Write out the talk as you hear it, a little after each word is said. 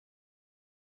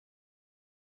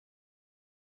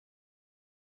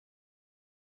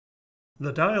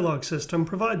The dialog system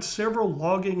provides several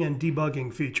logging and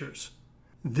debugging features.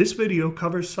 This video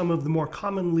covers some of the more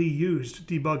commonly used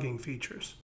debugging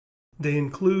features. They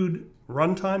include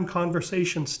runtime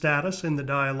conversation status in the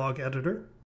dialog editor,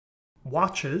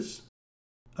 watches,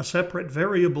 a separate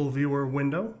variable viewer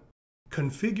window,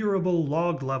 configurable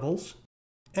log levels,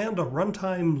 and a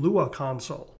runtime Lua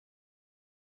console.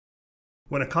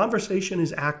 When a conversation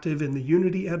is active in the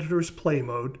Unity editor's play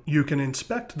mode, you can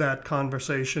inspect that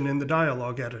conversation in the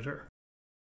dialog editor.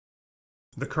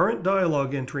 The current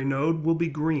dialog entry node will be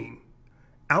green.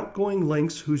 Outgoing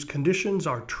links whose conditions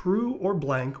are true or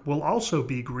blank will also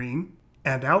be green,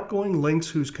 and outgoing links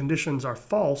whose conditions are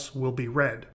false will be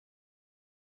red.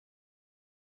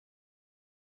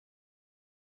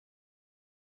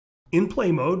 In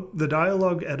play mode, the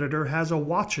dialog editor has a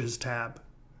Watches tab.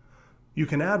 You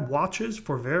can add watches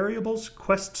for variables,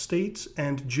 quest states,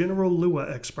 and general Lua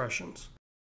expressions.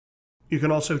 You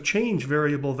can also change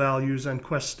variable values and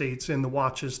quest states in the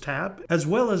Watches tab, as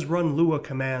well as run Lua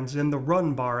commands in the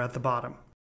Run bar at the bottom.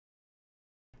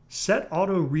 Set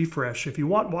Auto Refresh if you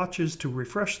want watches to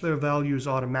refresh their values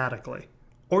automatically,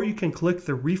 or you can click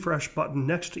the Refresh button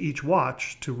next to each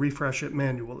watch to refresh it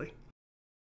manually.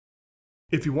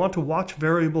 If you want to watch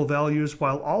variable values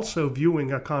while also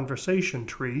viewing a conversation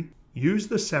tree, use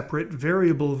the separate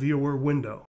Variable Viewer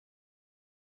window.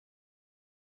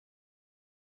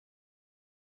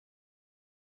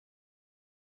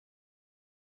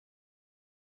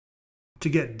 To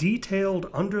get detailed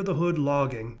under-the-hood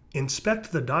logging,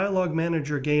 inspect the Dialog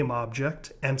Manager game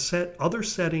object and set Other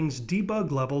Settings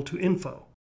Debug Level to Info.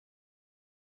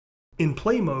 In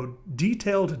play mode,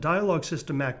 detailed dialog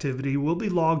system activity will be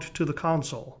logged to the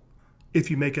console. If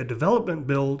you make a development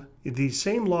build, these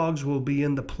same logs will be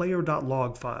in the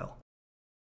player.log file.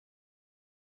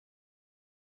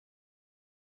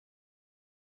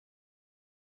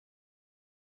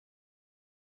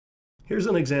 Here's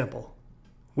an example.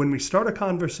 When we start a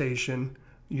conversation,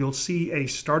 you'll see a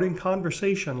starting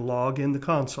conversation log in the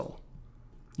console.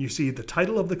 You see the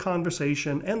title of the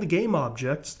conversation and the game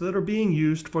objects that are being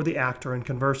used for the actor and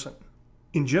conversant.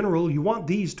 In general, you want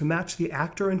these to match the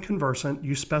actor and conversant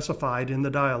you specified in the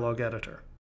dialog editor.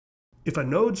 If a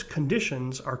node's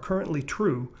conditions are currently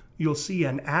true, you'll see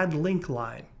an Add Link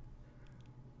line.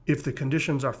 If the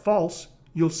conditions are false,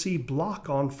 you'll see Block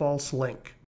on False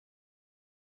Link.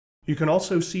 You can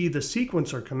also see the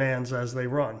sequencer commands as they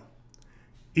run.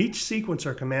 Each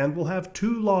sequencer command will have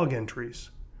two log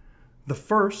entries. The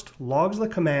first logs the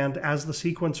command as the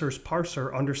sequencer's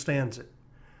parser understands it.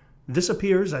 This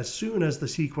appears as soon as the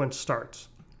sequence starts.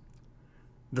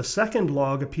 The second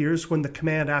log appears when the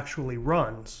command actually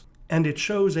runs, and it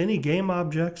shows any game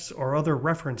objects or other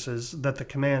references that the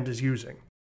command is using.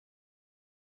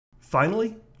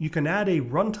 Finally, you can add a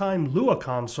runtime Lua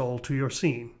console to your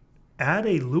scene. Add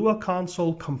a Lua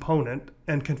console component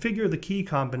and configure the key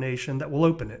combination that will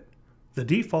open it. The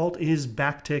default is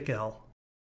backtick L.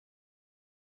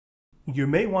 You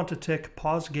may want to tick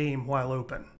Pause Game while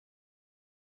open.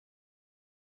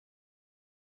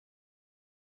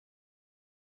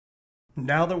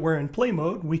 Now that we're in play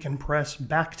mode, we can press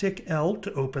backtick L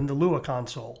to open the Lua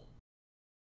console.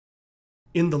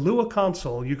 In the Lua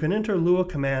console, you can enter Lua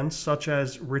commands such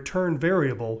as return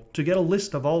variable to get a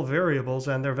list of all variables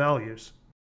and their values,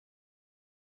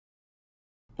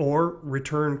 or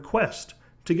return quest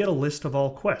to get a list of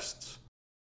all quests.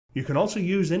 You can also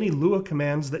use any Lua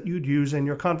commands that you'd use in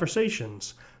your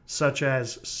conversations, such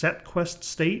as set quest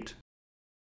state,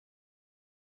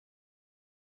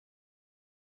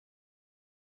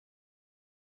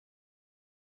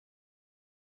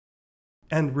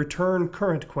 and return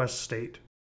current quest state.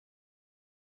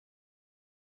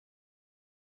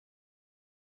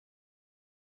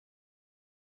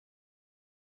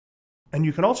 And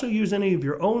you can also use any of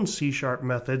your own C#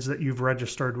 methods that you've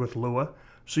registered with Lua,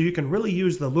 so you can really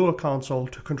use the Lua console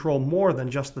to control more than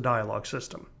just the dialog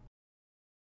system.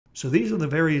 So these are the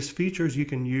various features you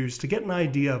can use to get an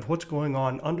idea of what's going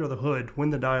on under the hood when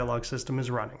the dialog system is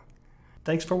running.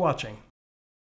 Thanks for watching.